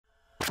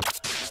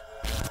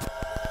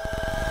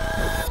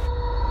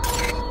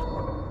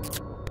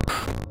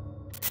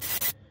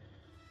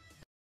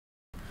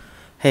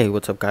Hey,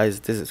 what's up guys?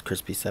 This is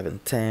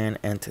Crispy710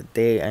 and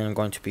today I am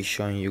going to be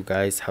showing you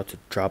guys how to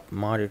drop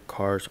modded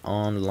cars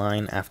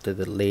online after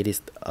the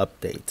latest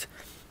update.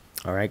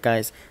 Alright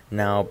guys,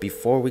 now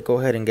before we go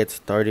ahead and get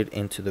started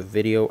into the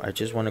video, I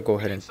just want to go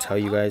ahead and tell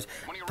you guys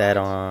that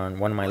on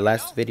one of my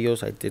last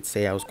videos I did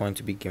say I was going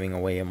to be giving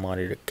away a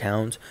modded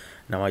account.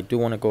 Now I do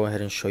want to go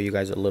ahead and show you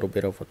guys a little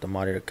bit of what the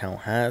modded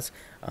account has.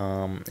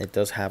 It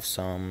does have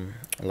some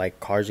like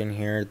cars in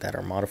here that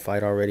are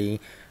modified already.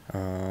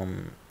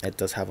 It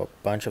does have a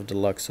bunch of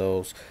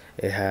deluxos.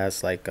 It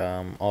has like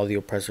all the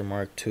Oppressor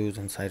Mark IIs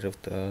inside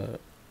of the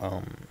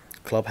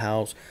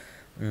clubhouse.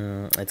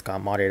 It's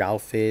got modded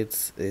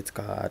outfits. It's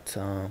got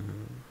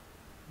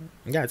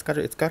yeah, it's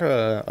got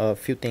a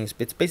few things.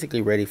 It's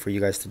basically ready for you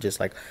guys to just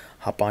like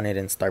hop on it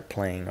and start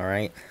playing. All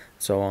right.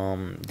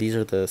 So these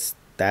are the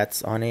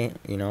stats on it.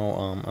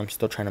 I'm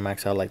still trying to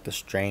max out like the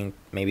strength,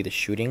 maybe the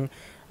shooting,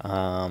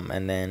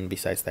 and then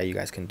besides that, you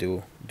guys can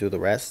do the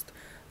rest.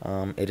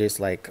 It is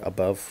like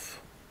above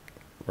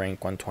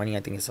rank 120. I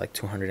think it's like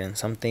 200 and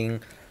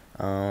something.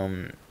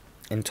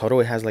 In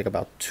total it has like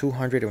about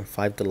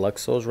 205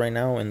 deluxos right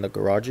now in the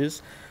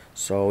garages,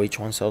 so each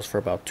one sells for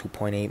about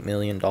 2.8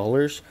 million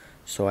dollars.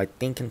 So I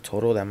think in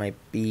total that might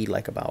be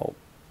like about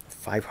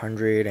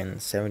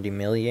 570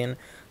 million,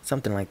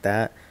 something like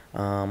that.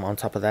 On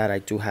top of that, I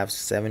do have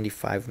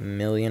 75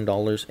 million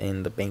dollars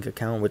in the bank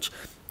account, which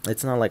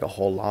it's not like a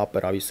whole lot,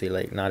 but obviously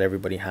like not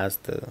everybody has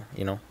the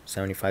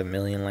 75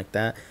 million like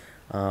that.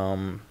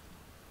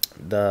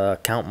 The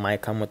account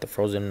might come with the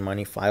frozen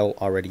money file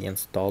already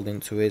installed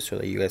into it, so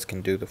that you guys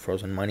can do the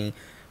frozen money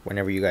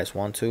whenever you guys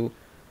want to.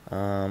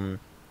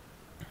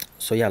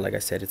 So yeah, like I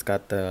said, it's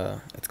got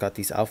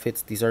these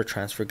outfits. These are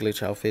transfer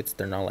glitch outfits.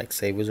 They're not like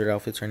Save Wizard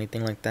outfits or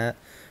anything like that,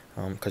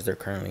 because they're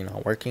currently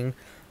not working.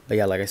 But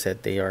yeah, like I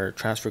said, they are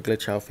transfer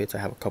glitch outfits. I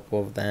have a couple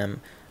of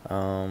them.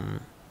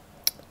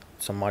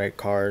 Some modded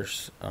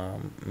cars,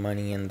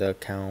 money in the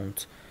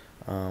account,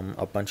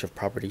 a bunch of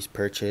properties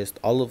purchased.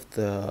 All of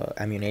the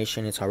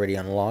ammunition is already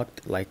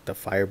unlocked, like the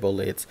fire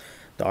bullets,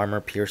 the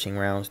armor piercing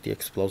rounds, the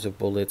explosive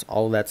bullets,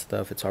 all that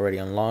stuff. It's already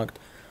unlocked.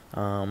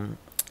 I'm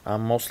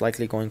most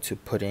likely going to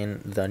put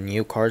in the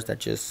new cars that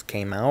just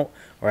came out,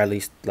 or at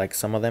least like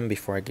some of them,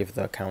 before I give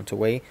the account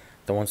away.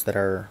 The ones that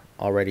are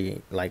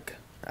already like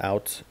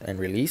out and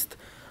released,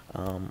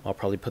 I'll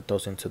probably put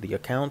those into the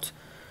account.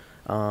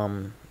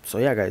 So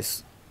yeah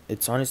guys,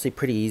 it's honestly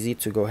pretty easy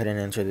to go ahead and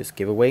enter this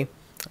giveaway.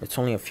 It's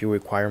only a few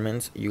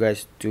requirements. You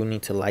guys do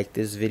need to like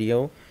this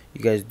video.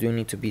 You guys do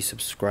need to be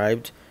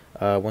subscribed.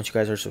 Once you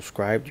guys are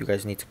subscribed, you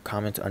guys need to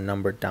comment a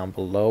number down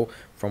below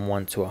from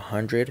 1 to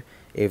 100.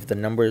 If the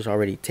number is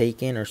already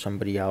taken, or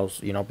somebody else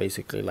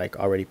basically like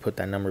already put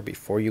that number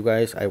before you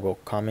guys, I will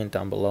comment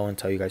down below and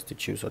tell you guys to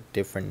choose a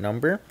different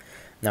number.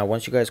 Now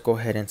once you guys go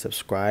ahead and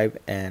subscribe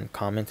and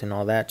comment and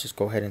all that, just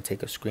go ahead and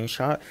take a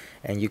screenshot,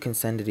 and you can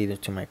send it either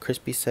to my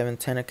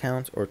Crispy710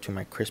 account or to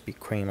my Crispy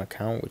Cream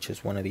account, which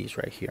is one of these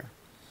right here.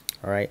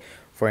 Alright,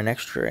 for an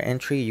extra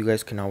entry, you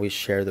guys can always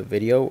share the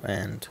video,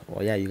 and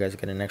well yeah, you guys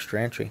get an extra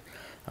entry.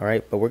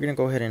 Alright, but we're gonna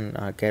go ahead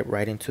and get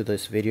right into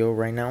this video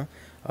right now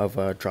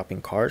of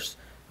dropping cars.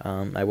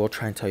 I will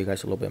try and tell you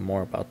guys a little bit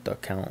more about the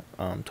account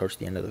towards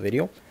the end of the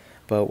video.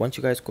 But once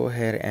you guys go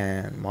ahead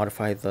and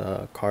modify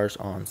the cars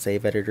on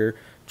Save Editor,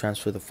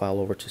 transfer the file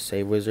over to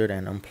Save Wizard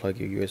and unplug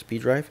your USB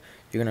drive.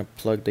 You're going to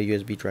plug the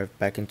USB drive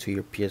back into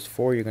your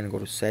PS4. You're going to go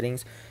to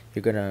Settings.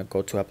 You're going to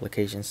go to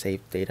Application, Save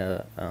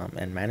Data,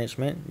 and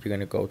Management. You're going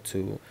to go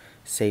to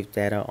Save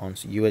Data on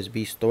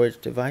USB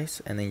storage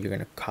device, and then you're going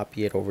to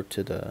copy it over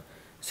to the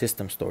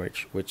system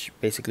storage, which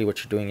basically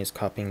what you're doing is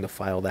copying the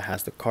file that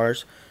has the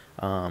cars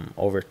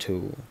over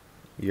to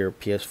your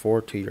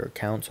PS4, to your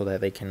account, so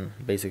that they can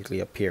basically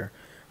appear.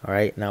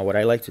 Alright, now what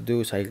I like to do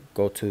is I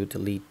go to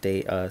delete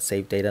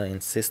save data in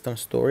system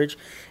storage,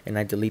 and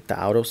I delete the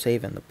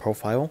autosave and the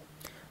profile.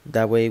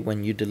 That way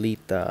when you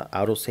delete the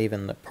autosave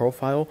and the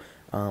profile,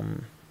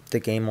 the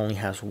game only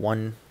has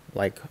one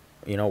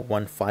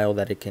one file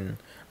that it can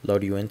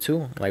load you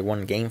into, like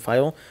one game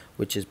file,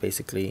 which is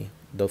basically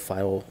the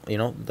file,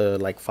 the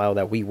like file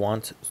that we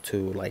want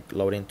to like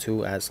load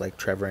into as like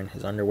Trevor in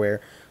his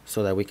underwear,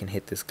 so that we can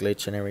hit this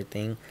glitch and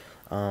everything.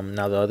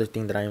 Now the other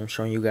thing that I am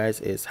showing you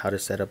guys is how to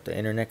set up the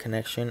internet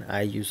connection.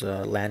 I use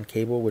a LAN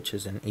cable, which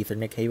is an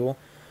Ethernet cable,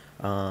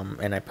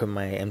 and I put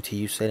my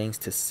MTU settings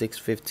to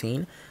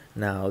 615.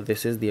 Now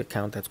this is the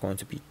account that's going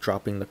to be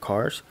dropping the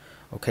cars.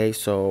 Okay,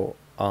 so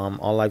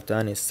all I've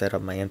done is set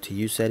up my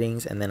MTU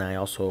settings, and then I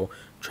also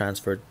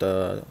transferred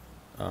the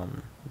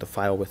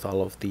file with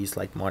all of these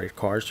like modded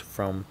cars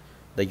from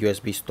the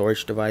USB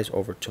storage device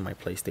over to my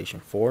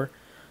PlayStation 4.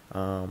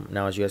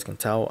 Now as you guys can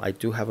tell, I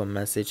do have a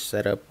message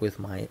set up with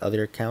my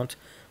other account,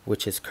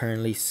 which is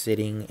currently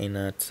sitting in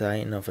a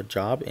sign of a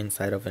job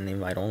inside of an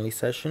invite only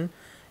session,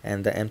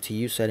 and the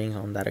MTU settings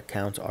on that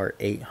account are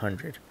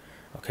 800.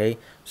 Okay,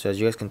 so as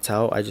you guys can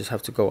tell, I just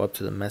have to go up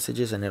to the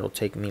messages, and it'll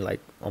take me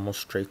like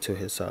almost straight to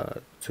his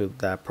to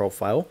that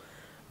profile,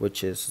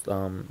 which is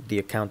the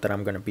account that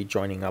I'm going to be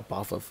joining up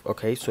off of.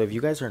 Okay, so if you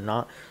guys are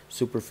not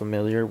super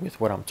familiar with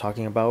what I'm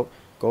talking about,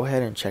 go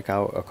ahead and check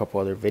out a couple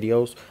other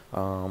videos.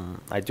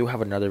 I do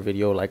have another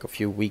video like a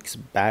few weeks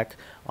back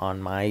on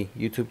my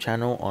YouTube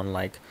channel on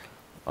like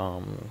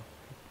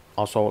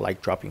also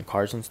like dropping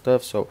cars and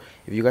stuff. So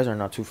if you guys are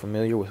not too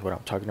familiar with what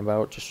I'm talking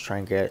about, just try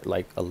and get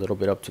like a little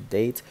bit up to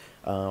date.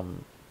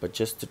 But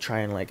just to try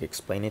and like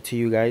explain it to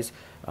you guys,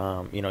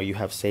 you know, you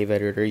have save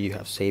editor, you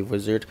have save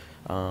wizard,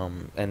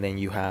 and then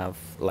you have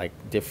like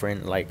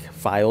different like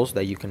files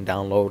that you can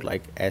download,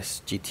 like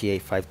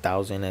SGTA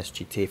 5000,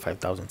 SGTA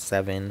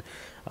 5007,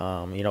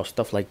 you know,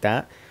 stuff like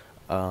that.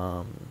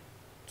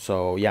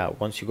 So yeah,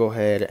 once you go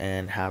ahead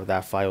and have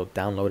that file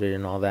downloaded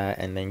and all that,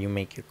 and then you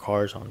make your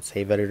cars on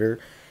save editor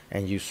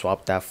and you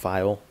swap that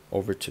file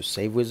over to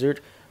save wizard,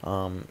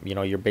 you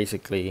know, you're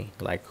basically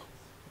like,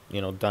 you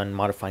know, done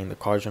modifying the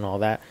cars and all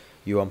that.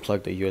 You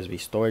unplug the USB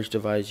storage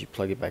device, you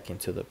plug it back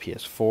into the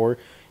PS4,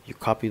 you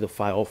copy the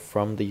file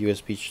from the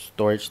USB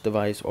storage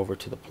device over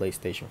to the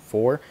PlayStation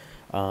 4.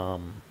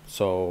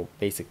 So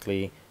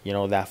basically, you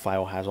know, that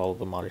file has all of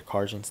the modded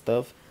cars and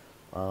stuff.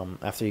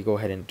 After you go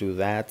ahead and do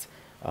that,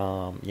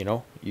 you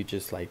know, you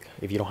just like,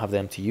 if you don't have the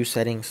MTU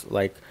settings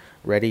like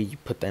ready, you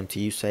put the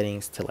MTU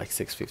settings to like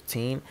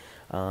 615.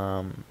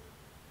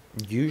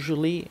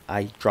 Usually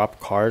I drop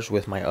cars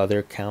with my other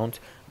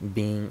account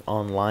being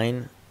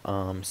online,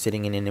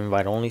 sitting in an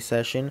invite only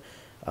session,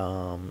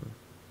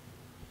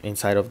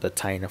 inside of the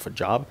tying of a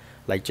job,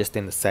 like just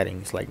in the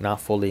settings, like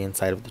not fully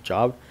inside of the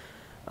job.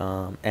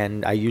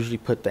 And I usually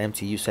put the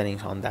MTU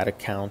settings on that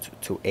account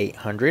to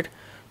 800.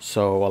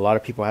 So a lot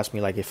of people ask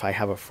me like, if I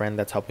have a friend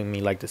that's helping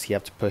me, like, does he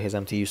have to put his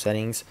MTU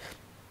settings?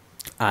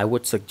 I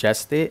would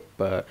suggest it,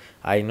 but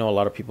I know a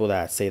lot of people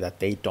that say that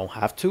they don't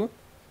have to,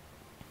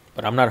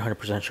 but I'm not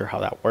 100% sure how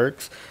that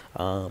works.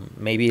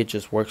 Maybe it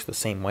just works the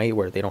same way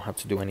where they don't have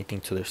to do anything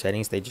to their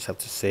settings. They just have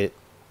to sit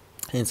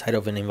inside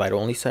of an invite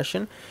only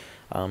session,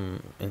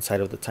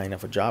 inside of the tying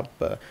of a job.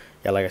 But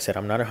yeah, like I said,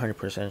 I'm not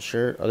 100%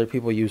 sure. Other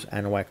people use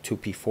Anahuac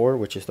 2P4,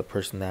 which is the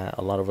person that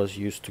a lot of us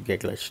use to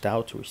get glitched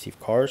out to receive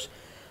cars.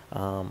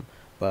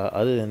 But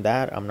other than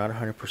that, I'm not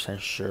 100%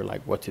 sure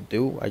like what to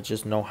do. I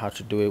just know how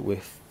to do it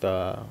with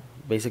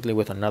basically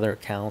with another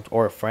account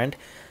or a friend,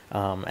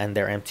 and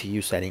their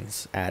MTU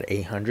settings at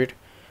 800.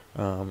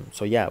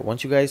 So yeah,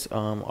 once you guys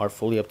are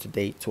fully up to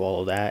date to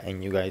all of that,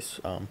 and you guys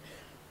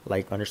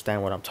like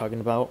understand what I'm talking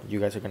about, you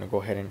guys are gonna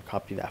go ahead and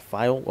copy that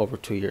file over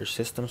to your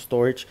system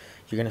storage.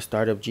 You're gonna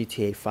start up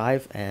GTA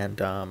 5,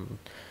 and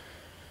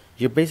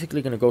you're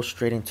basically gonna go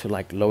straight into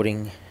like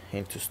loading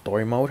into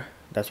story mode.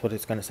 That's what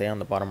it's going to say on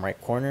the bottom right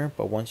corner.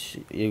 But once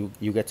you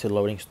get to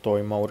loading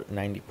story mode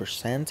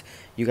 90%,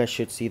 you guys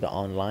should see the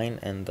online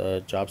and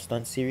the jobs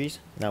done series.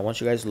 Now once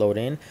you guys load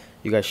in,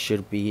 you guys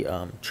should be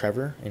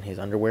Trevor in his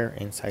underwear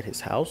inside his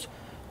house.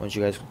 Once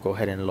you guys go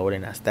ahead and load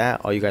in as that,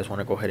 all you guys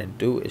want to go ahead and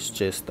do is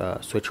just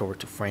switch over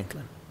to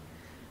Franklin.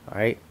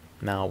 Alright,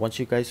 now once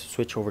you guys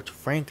switch over to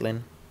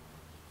Franklin,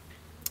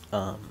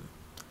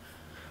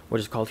 what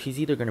is called, he's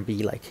either going to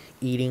be like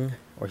eating,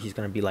 or he's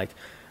going to be like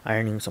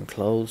ironing some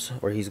clothes,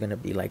 or he's going to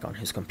be like on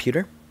his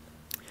computer.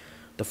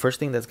 The first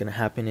thing that's going to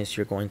happen is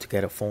you're going to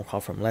get a phone call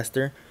from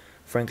Lester.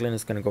 Franklin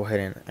is going to go ahead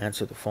and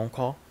answer the phone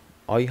call.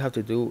 All you have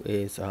to do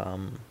is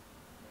what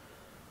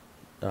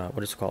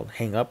is it called,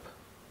 hang up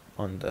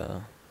on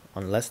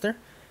Lester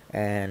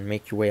and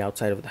make your way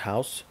outside of the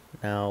house.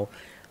 Now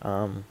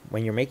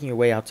when you're making your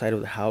way outside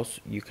of the house,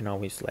 you can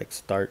always like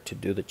start to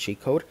do the cheat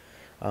code.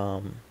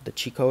 The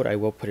cheat code, I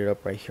will put it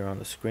up right here on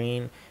the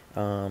screen.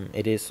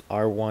 It is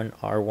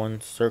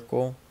R1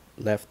 circle,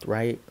 left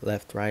right,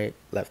 left right,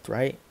 left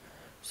right.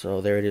 So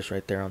there it is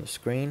right there on the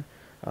screen.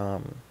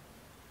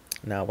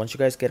 Now once you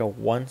guys get a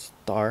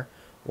 1-star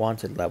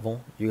wanted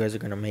level, you guys are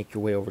going to make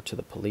your way over to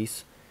the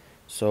police.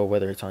 So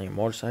whether it's on your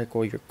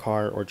motorcycle, your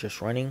car, or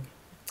just running.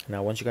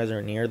 Now once you guys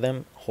are near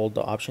them, hold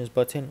the options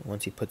button.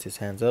 Once he puts his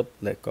hands up,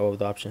 let go of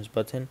the options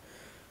button.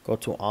 Go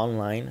to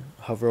online,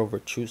 hover over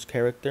choose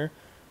character,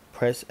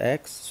 press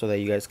X so that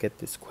you guys get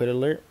this quit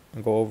alert,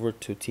 and go over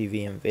to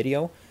TV and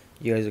video.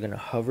 You guys are going to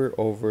hover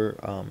over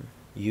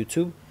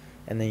YouTube,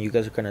 and then you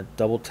guys are going to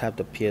double tap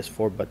the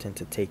PS4 button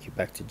to take you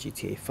back to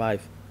GTA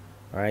 5.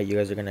 Alright, you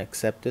guys are going to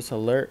accept this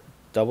alert,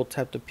 double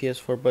tap the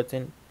PS4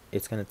 button,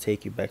 it's going to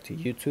take you back to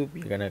YouTube.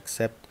 You're going to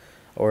accept,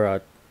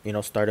 or you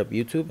know, start up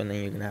YouTube, and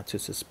then you're going to have to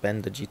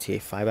suspend the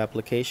GTA 5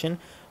 application.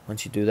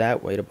 Once you do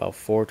that, wait about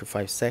 4 to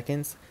 5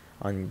 seconds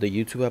on the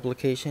YouTube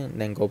application,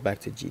 then go back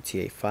to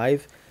GTA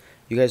 5.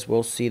 You guys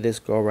will see this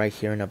girl right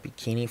here in a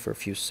bikini for a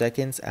few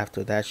seconds.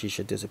 After that, she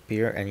should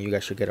disappear, and you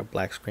guys should get a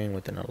black screen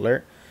with an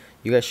alert.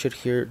 You guys should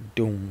hear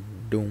doom,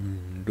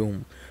 doom,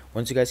 doom.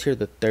 Once you guys hear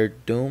the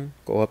third doom,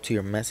 go up to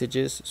your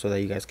messages so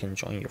that you guys can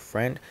join your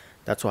friend.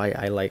 That's why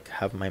I like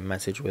have my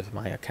message with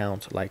my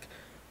account like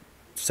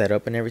set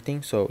up and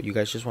everything. So you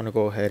guys just want to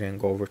go ahead and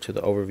go over to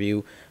the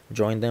overview,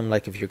 join them,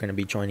 like if you're going to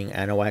be joining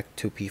Anahuac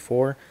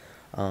 2P4.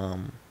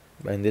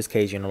 But in this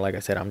case, you know, like I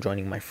said, I'm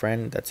joining my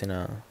friend that's in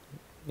a,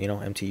 you know,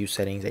 MTU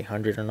settings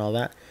 800 and all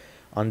that.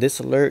 On this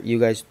alert, you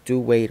guys do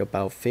wait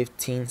about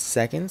 15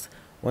 seconds.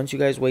 Once you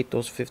guys wait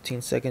those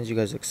 15 seconds, you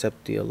guys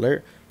accept the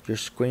alert. your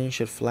screen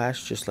should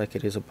flash just like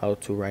it is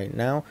about to right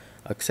now.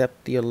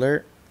 Accept the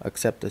alert,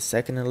 accept the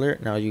second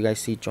alert. Now you guys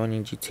see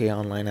joining GTA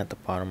Online at the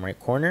bottom right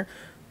corner.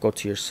 Go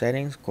to your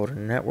settings, go to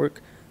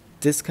network,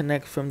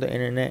 disconnect from the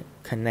internet,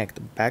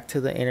 connect back to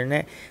the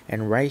internet,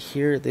 and right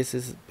here, this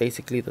is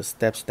basically the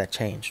steps that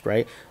changed,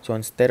 right? So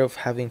instead of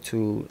having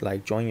to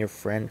like join your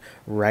friend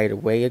right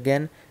away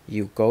again,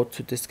 you go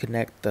to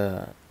disconnect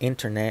the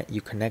internet,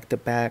 you connect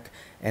it back,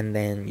 and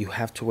then you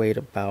have to wait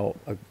about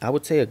I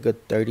would say a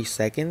good 30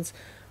 seconds,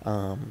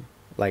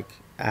 like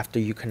after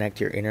you connect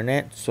your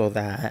internet, so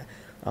that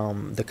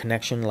the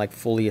connection like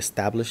fully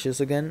establishes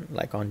again,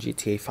 like on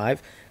GTA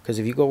 5. Because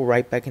if you go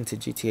right back into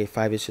GTA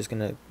 5, it's just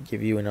gonna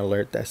give you an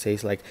alert that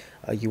says like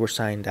you were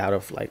signed out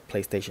of like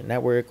PlayStation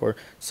Network or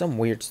some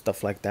weird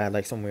stuff like that,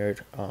 like some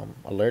weird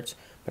alerts.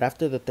 But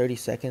after the 30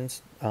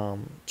 seconds,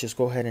 just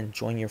go ahead and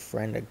join your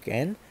friend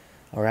again.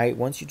 All right,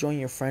 once you join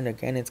your friend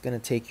again, it's gonna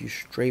take you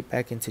straight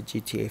back into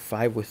GTA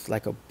 5 with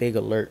like a big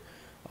alert,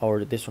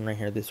 or this one right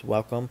here, this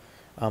welcome.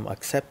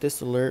 Accept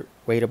this alert,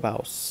 wait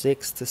about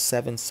 6 to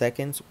 7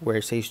 seconds where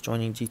it says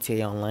joining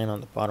GTA Online on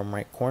the bottom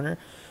right corner.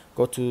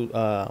 Go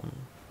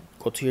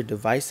to your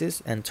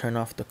devices and turn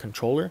off the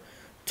controller,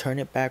 turn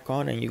it back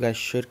on, and you guys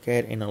should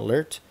get an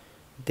alert.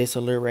 This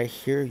alert right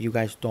here, you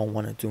guys don't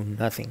want to do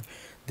nothing.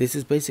 This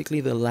is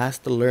basically the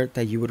last alert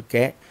that you would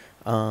get,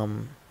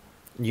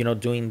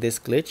 doing this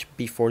glitch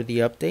before the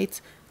updates,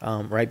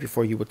 right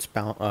before you would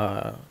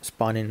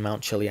spawn in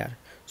Mount Chiliad.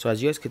 So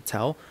as you guys could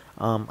tell,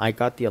 I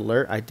got the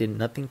alert. I did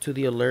nothing to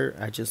the alert.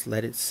 I just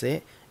let it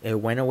sit.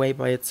 It went away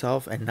by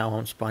itself, and now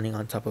I'm spawning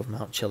on top of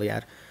Mount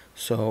Chiliad.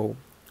 So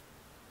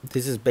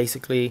this is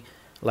basically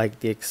like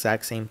the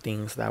exact same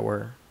things that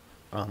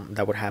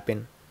would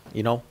happen,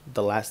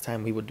 the last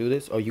time we would do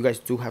this. Oh, you guys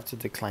do have to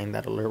decline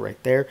that alert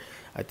right there.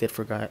 I did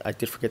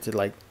forget to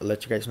like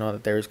let you guys know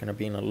that there is going to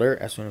be an alert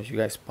as soon as you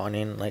guys spawn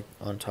in like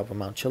on top of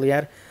Mount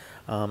Chiliad.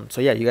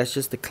 So yeah, you guys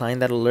just decline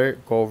that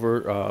alert, go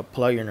over,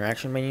 pull out your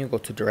interaction menu, go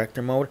to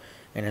director mode,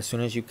 and as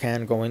soon as you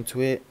can go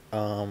into it,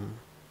 or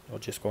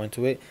just go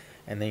into it,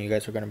 and then you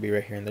guys are going to be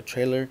right here in the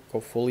trailer.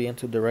 Go fully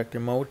into director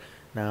mode.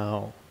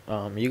 Now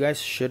you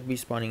guys should be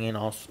spawning in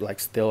also like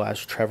still as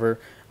Trevor,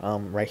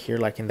 right here,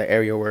 like in the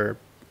area where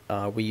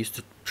we used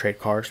to trade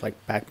cars like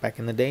back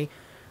in the day.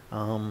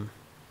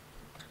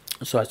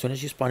 So as soon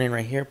as you spawn in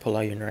right here, pull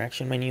out your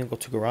interaction menu, go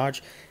to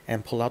garage,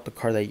 and pull out the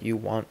car that you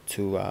want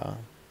to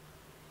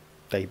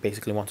that you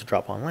basically want to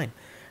drop online.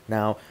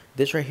 Now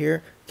this right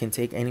here can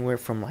take anywhere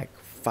from like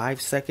 5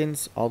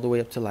 seconds all the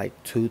way up to like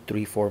 2,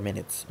 3, 4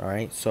 minutes. All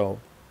right, so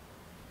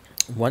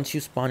once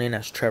you spawn in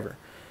as Trevor,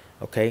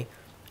 okay,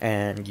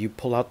 and you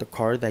pull out the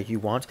car that you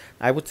want,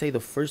 I would say the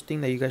first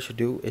thing that you guys should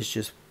do is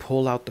just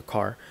pull out the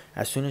car.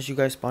 As soon as you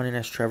guys spawn in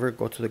as Trevor,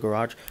 go to the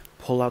garage,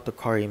 pull out the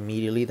car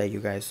immediately that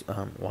you guys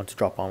want to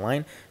drop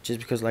online,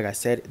 just because like I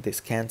said, this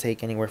can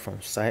take anywhere from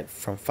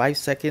 5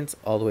 seconds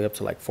all the way up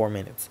to like 4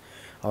 minutes.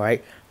 All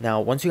right,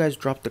 now once you guys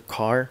drop the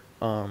car,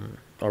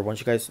 or once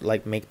you guys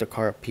like make the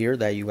car appear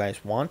that you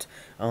guys want,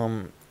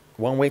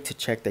 one way to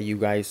check that you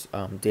guys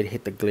did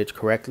hit the glitch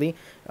correctly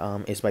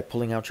is by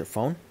pulling out your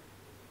phone.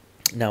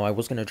 Now I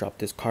was gonna drop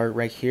this card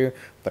right here,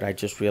 but I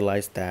just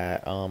realized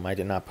that I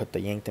did not put the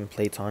Yankton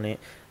plates on it.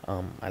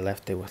 I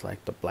left it with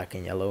like the black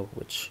and yellow,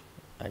 which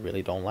I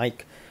really don't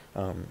like.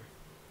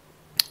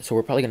 So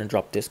we're probably gonna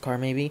drop this car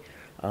maybe.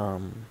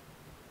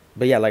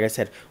 But yeah, like I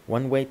said,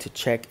 one way to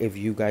check if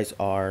you guys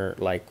are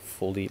like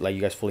you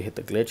guys fully hit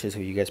the glitch is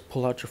if you guys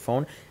pull out your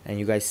phone and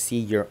you guys see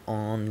your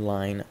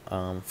online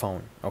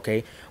phone.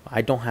 Okay,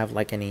 I don't have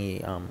like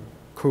any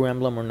crew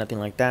emblem or nothing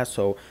like that,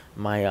 so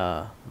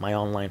my my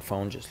online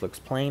phone just looks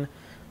plain.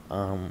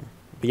 But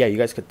yeah, you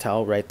guys could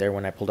tell right there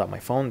when I pulled out my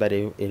phone that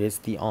it is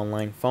the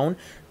online phone.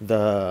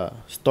 The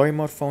story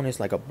mode phone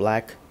is like a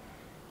black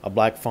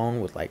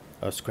phone with like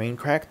a screen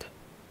cracked.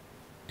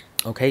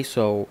 Okay,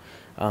 so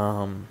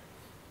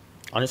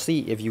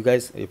honestly, if you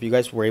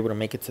guys were able to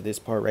make it to this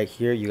part right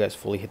here, you guys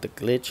fully hit the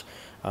glitch.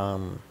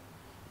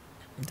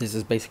 This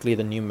is basically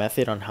the new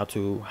method on how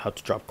to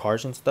drop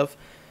cars and stuff.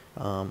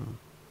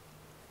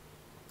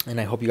 And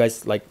I hope you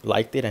guys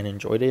liked it and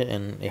enjoyed it,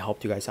 and it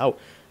helped you guys out.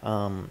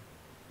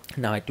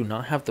 Now I do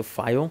not have the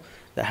file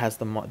that has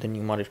the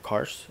new modded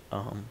cars,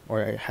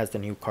 or it has the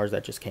new cars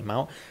that just came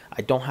out.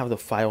 I don't have the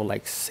file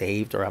like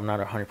saved, or I'm not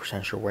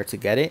 100% sure where to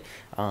get it.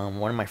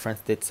 One of my friends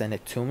did send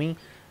it to me,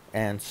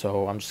 and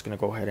so I'm just gonna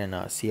go ahead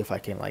and see if I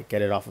can like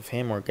get it off of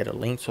him or get a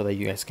link so that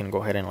you guys can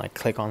go ahead and like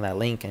click on that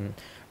link and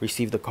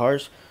receive the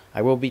cars.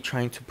 I will be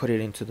trying to put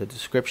it into the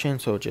description,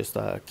 so just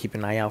keep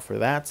an eye out for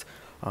that.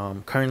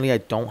 Currently I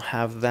don't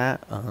have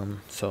that,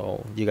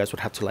 so you guys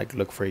would have to like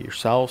look for it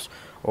yourselves,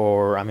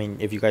 or I mean,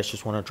 if you guys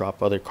just want to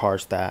drop other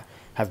cars that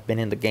have been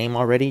in the game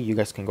already, you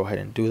guys can go ahead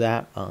and do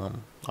that,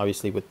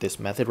 obviously with this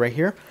method right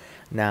here.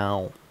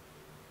 Now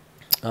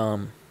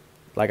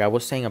like I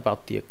was saying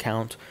about the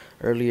account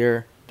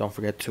earlier, don't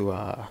forget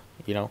to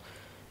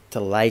to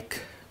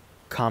like,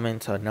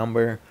 comment a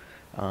number,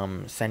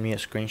 send me a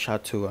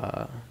screenshot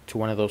to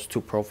one of those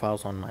two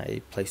profiles on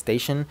my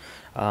PlayStation.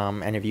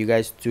 And if you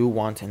guys do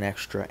want an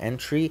extra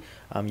entry,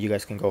 you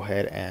guys can go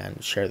ahead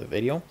and share the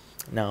video.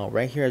 Now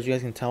right here, as you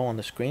guys can tell on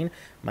the screen,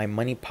 my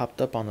money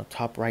popped up on the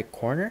top right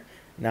corner.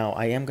 Now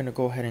I am going to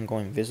go ahead and go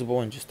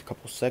invisible in just a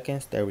couple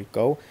seconds. There we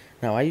go.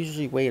 Now I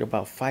usually wait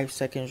about 5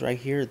 seconds right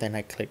here, then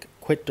I click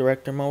quit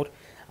director mode.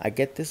 I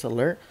get this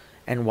alert,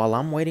 and while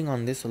I'm waiting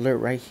on this alert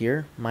right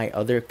here, my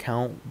other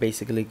account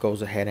basically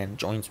goes ahead and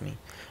joins me.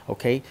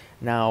 Okay,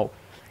 now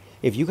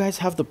if you guys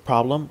have the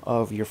problem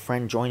of your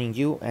friend joining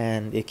you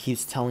and it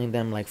keeps telling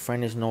them like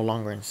friend is no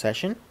longer in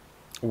session,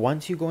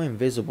 once you go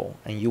invisible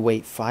and you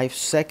wait 5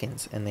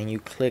 seconds and then you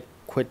click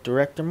quit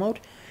director mode,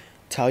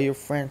 tell your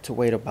friend to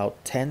wait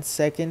about 10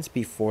 seconds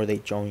before they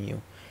join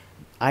you.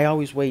 I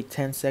always wait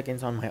 10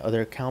 seconds on my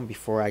other account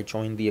before I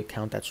join the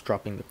account that's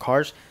dropping the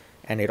cars,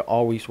 and it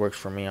always works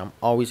for me. I'm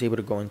always able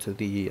to go into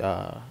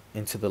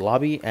the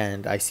lobby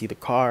and I see the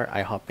car,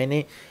 I hop in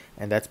it,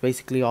 and that's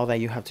basically all that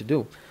you have to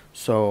do.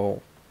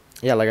 So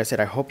yeah, like I said,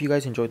 I hope you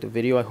guys enjoyed the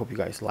video. I hope you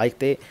guys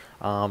liked it.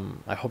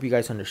 I hope you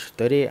guys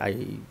understood it.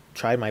 I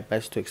tried my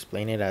best to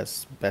explain it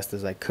as best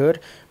as I could,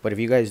 but if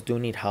you guys do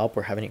need help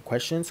or have any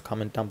questions,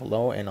 comment down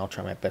below and I'll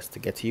try my best to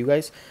get to you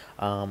guys.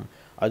 Other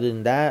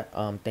than that,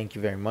 thank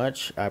you very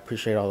much. I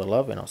appreciate all the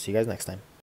love, and I'll see you guys next time.